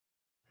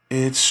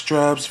It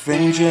straps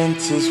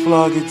vengeance is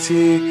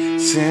VLOGGITY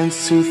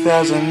since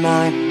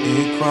 2009.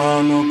 It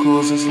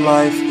chronicles his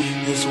life,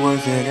 it's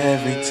worth it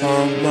every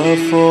time. Love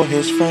for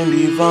his friend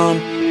Yvonne,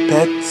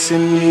 pets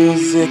and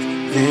music,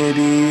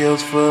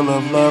 videos full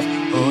of love.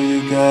 All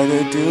you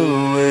gotta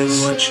do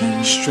is watch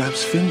him.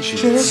 Straps vengeance.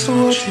 Just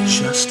watch him.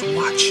 Just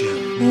watch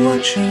him.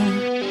 Watch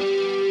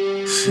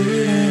him.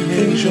 Sit and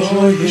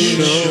enjoy his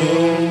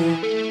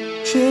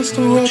show. Just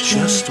watch him.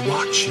 Just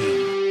watch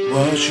him.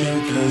 Watch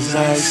him, cause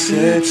I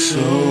said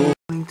so.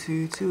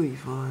 To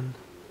Yvonne.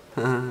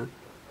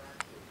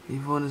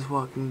 Yvonne is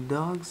walking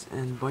dogs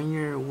and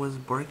Bunyer was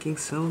barking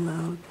so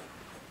loud.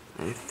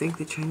 I think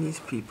the Chinese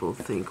people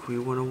think we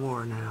won a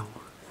war now.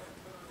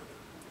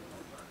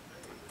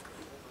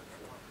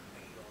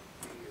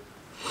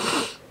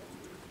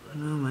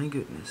 Oh my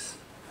goodness.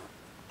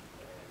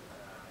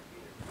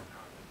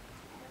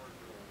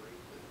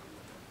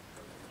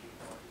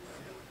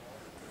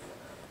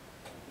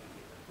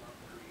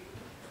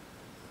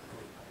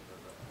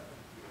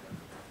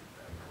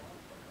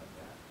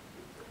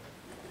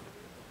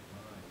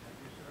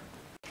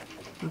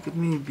 Look at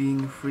me being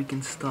a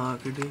freaking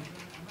stalker, dude.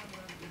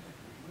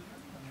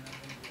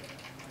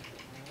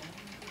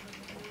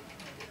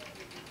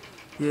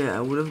 Yeah,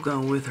 I would have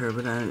gone with her,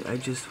 but I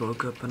just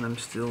woke up and I'm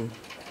still...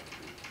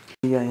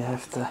 Yeah, I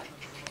have to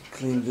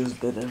clean this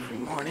bed every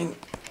morning.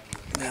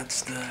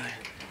 That's the...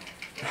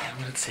 I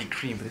wouldn't say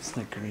green, but it's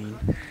not green.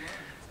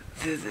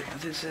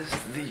 This is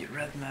the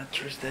red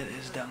mattress that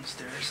is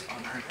downstairs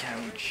on her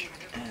couch.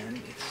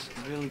 And it's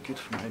really good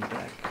for my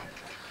back.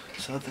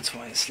 So that's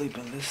why I sleep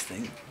on this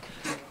thing.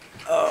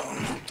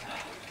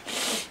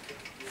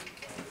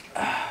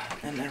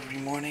 And every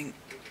morning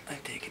I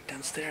take it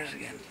downstairs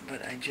again,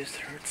 but I just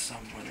heard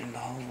someone in the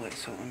hallway,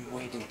 so I'm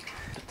waiting.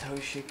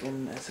 Toshik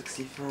and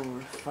SXT4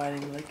 were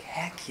fighting like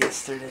heck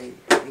yesterday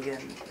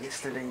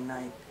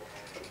night.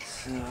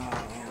 So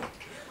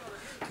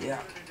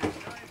yeah.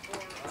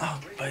 Oh,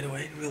 by the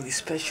way, really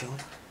special.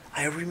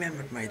 I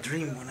remembered my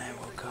dream when I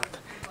woke up,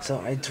 so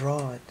I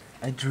drew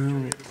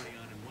it.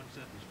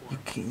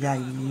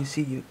 You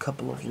see a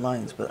couple of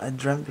lines, but I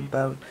dreamt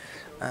about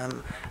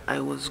I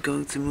was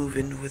going to move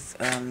in with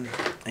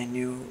a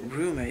new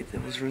roommate.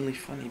 It was really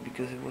funny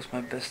because it was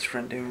my best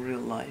friend in real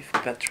life,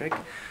 Patrick.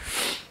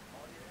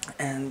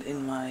 And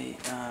in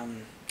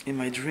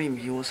my dream,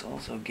 he was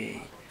also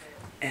gay,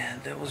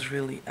 and that was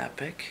really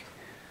epic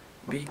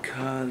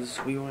because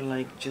we were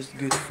like just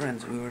good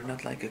friends. We were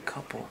not like a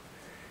couple,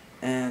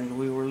 and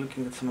we were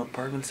looking at some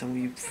apartments, and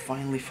we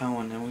finally found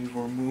one, and we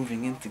were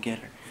moving in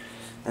together.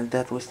 And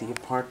that was the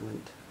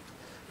apartment.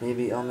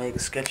 Maybe I'll make a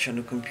sketch on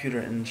the computer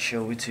and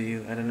show it to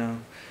you. I don't know.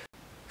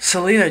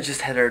 Selena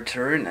just had her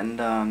turn, and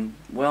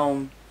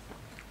well,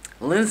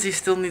 Lindsay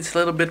still needs a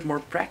little bit more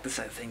practice,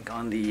 I think,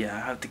 on the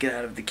how to get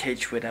out of the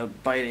cage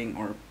without biting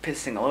or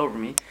pissing all over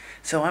me.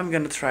 So I'm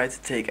gonna try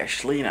to take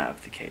Ashlyn out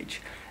of the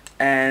cage.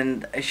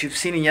 And as you've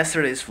seen in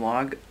yesterday's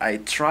vlog, I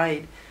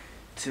tried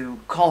to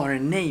call her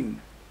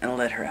name and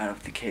let her out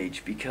of the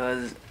cage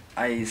because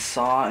I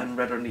saw and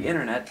read on the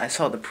internet. I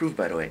saw the proof,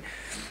 by the way.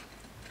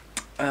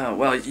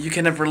 Well, you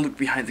can never look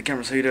behind the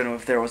camera, so you don't know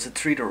if there was a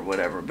treat or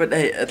whatever. But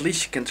hey, at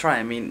least you can try.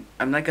 I mean,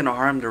 I'm not gonna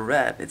harm the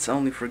rat. It's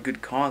only for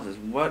good causes.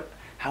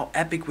 How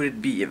epic would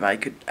it be if I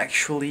could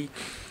actually,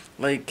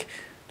 like,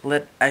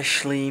 let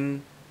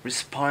Ashlyn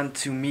respond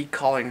to me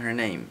calling her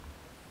name?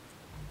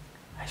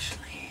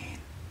 Ashlyn.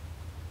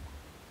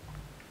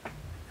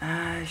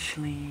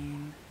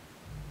 Ashlyn.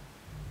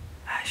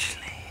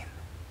 Ashlyn.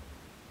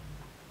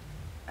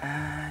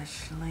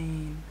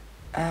 Ashlyn.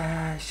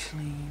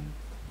 Ashlyn.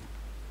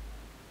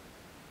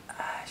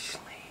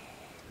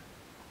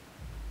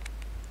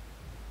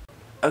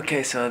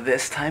 Okay, so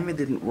this time it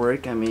didn't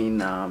work. I mean,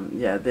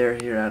 yeah, they're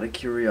here out of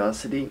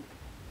curiosity.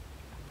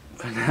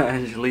 But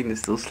Angeline is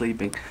still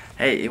sleeping.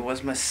 Hey, it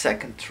was my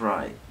second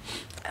try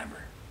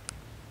ever.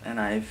 And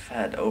I've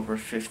had over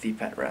 50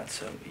 pet rats,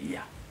 so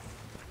yeah.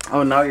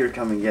 Oh, now you're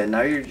coming. Yeah,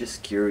 now you're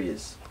just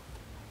curious.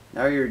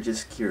 Now you're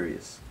just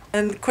curious.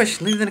 And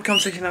question, leave it in the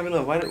comment section down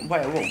below. Why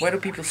do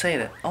people say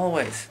that?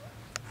 Always.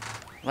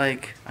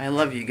 Like, I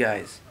love you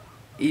guys.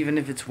 Even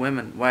if it's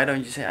women. Why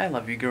don't you say, I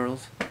love you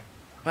girls?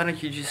 Why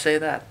don't you just say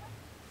that?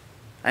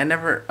 I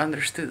never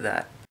understood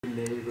that.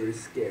 Neighbor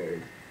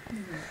scared.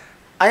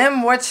 I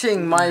am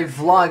watching my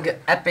vlog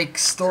epic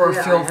store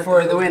film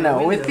for the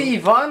window with the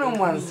Ivano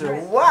monster.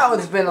 Wow,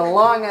 it's been a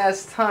long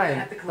ass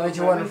time. Don't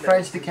you want to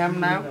French the cam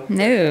now?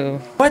 No.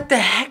 What the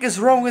heck is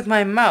wrong with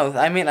my mouth?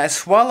 I mean, I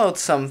swallowed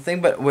something,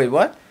 but wait,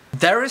 what?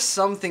 There is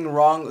something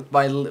wrong with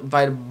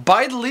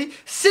vitally.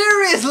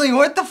 Seriously,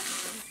 what the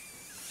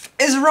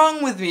is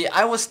wrong with me?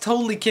 I was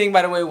totally kidding,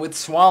 by the way, with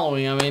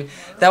swallowing. I mean,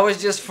 that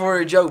was just for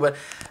a joke, but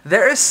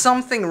there is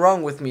something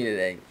wrong with me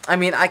today. I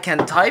mean, I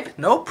can type,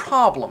 no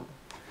problem.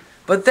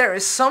 But there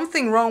is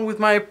something wrong with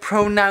my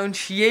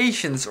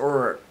pronunciations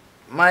or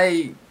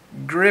my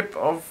grip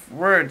of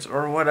words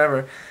or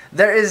whatever.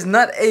 There is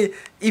not a...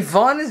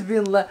 Yvonne has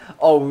been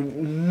oh,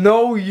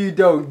 no you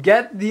don't.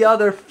 Get the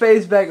other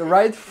face back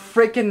right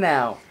frickin'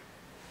 now.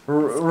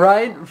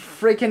 Right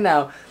frickin'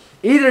 now.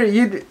 Either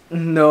you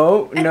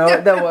no,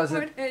 that What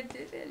wasn't. I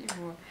did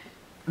anymore.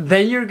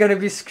 Then you're gonna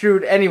be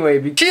screwed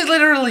anyway. She's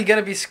literally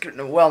gonna be screwed.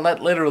 Well, not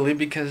literally,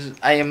 because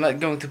I am not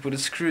going to put a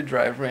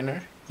screwdriver in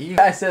her.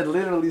 I said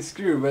literally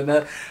screw,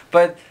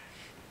 but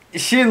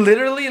she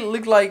literally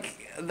looked like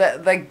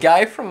that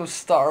guy from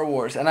Star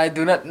Wars, and I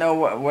do not know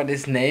what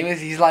his name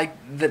is. He's like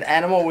that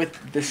animal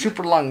with the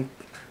super long.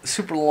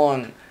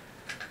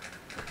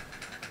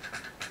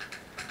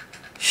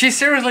 She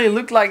seriously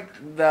looked like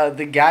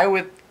the guy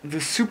with the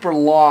super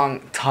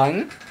long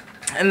tongue,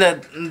 and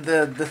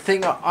the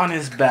thing on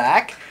his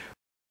back.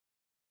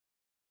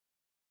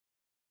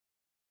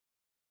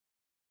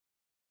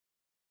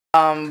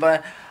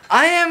 But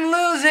I am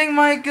losing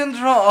my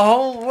control.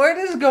 Oh, what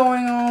is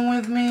going on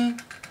with me?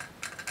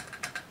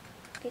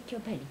 Get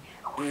your penny.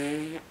 Do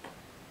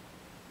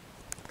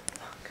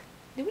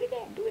it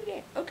again. Do it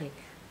again. Okay.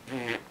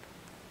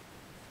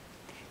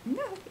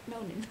 No,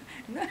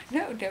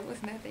 that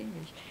was not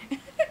English.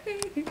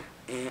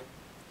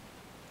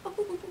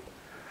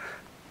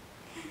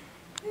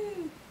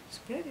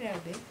 Spread it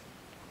out, babe.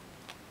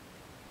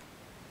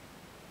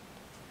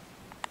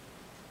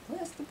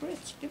 Where's the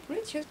bridge? The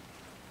bridge is...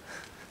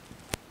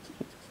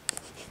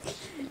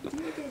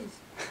 Here it is.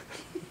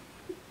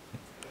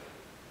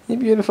 You're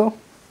beautiful.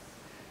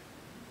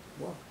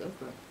 Walk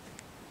over.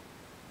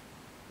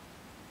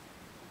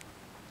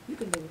 You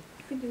can do it.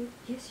 You can do it.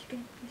 Yes, you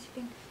can. Yes,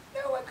 you can.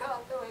 No, I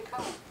can't. No, I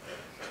can't.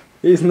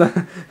 He's not.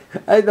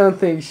 I don't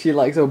think she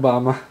likes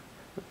Obama.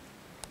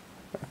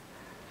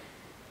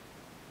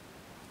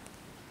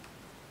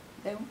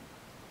 Don't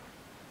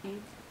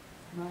eat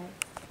my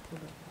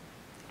tobacco.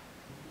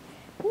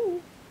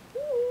 Ooh,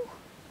 ooh.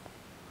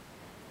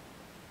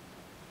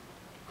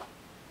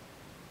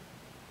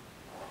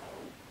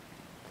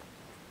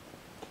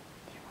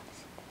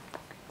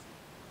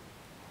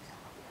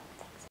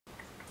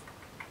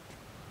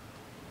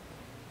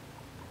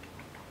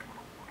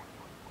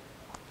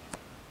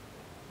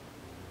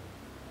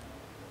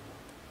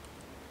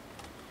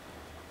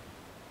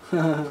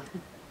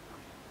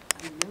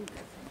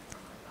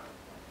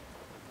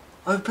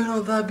 I've been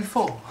on that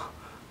before.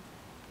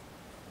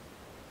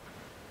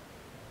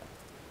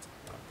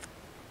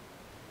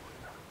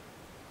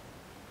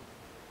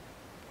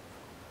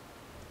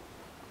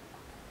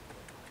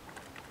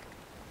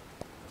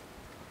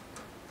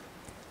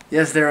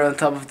 Yes, they're on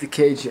top of the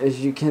cage, as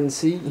you can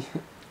see.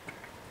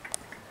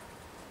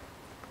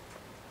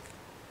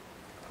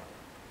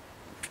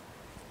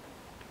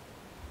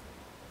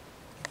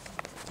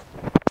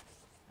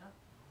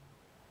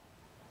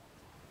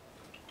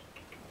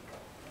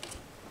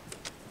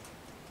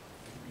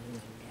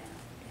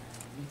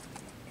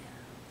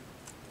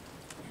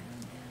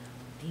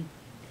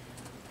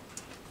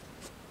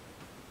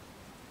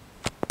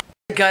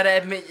 I gotta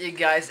admit, you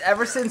guys,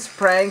 ever since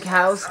Prank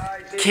House,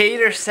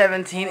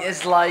 Cater17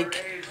 is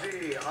like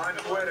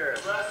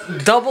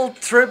double,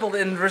 tripled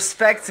in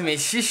respect to me.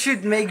 She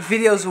should make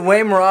videos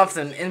way more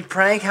often. In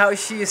Prank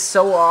House, she is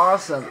so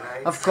awesome.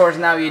 Of course,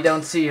 now you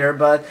don't see her,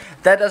 but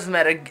that doesn't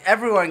matter.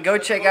 Everyone, go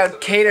check out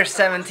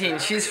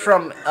Cater17. She's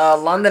from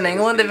London,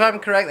 England, if I'm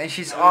correct, and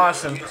she's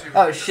awesome.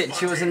 Oh shit,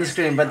 she was in the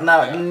screen, but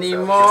not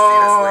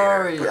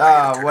anymore.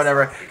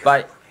 Whatever.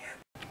 Bye.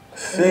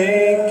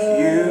 Thank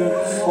you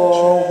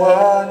for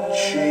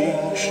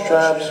watching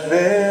Strap's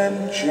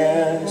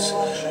Vengeance.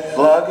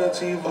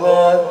 VLOGGITY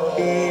vlog,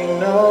 he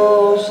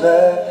knows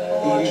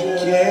that he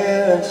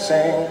can't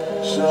sing,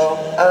 so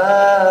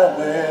I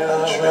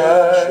will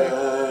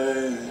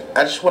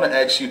try. I just want to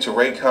ask you to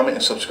rate, comment,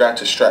 and subscribe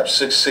to Strap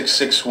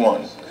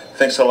 6661.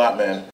 Thanks a lot, man.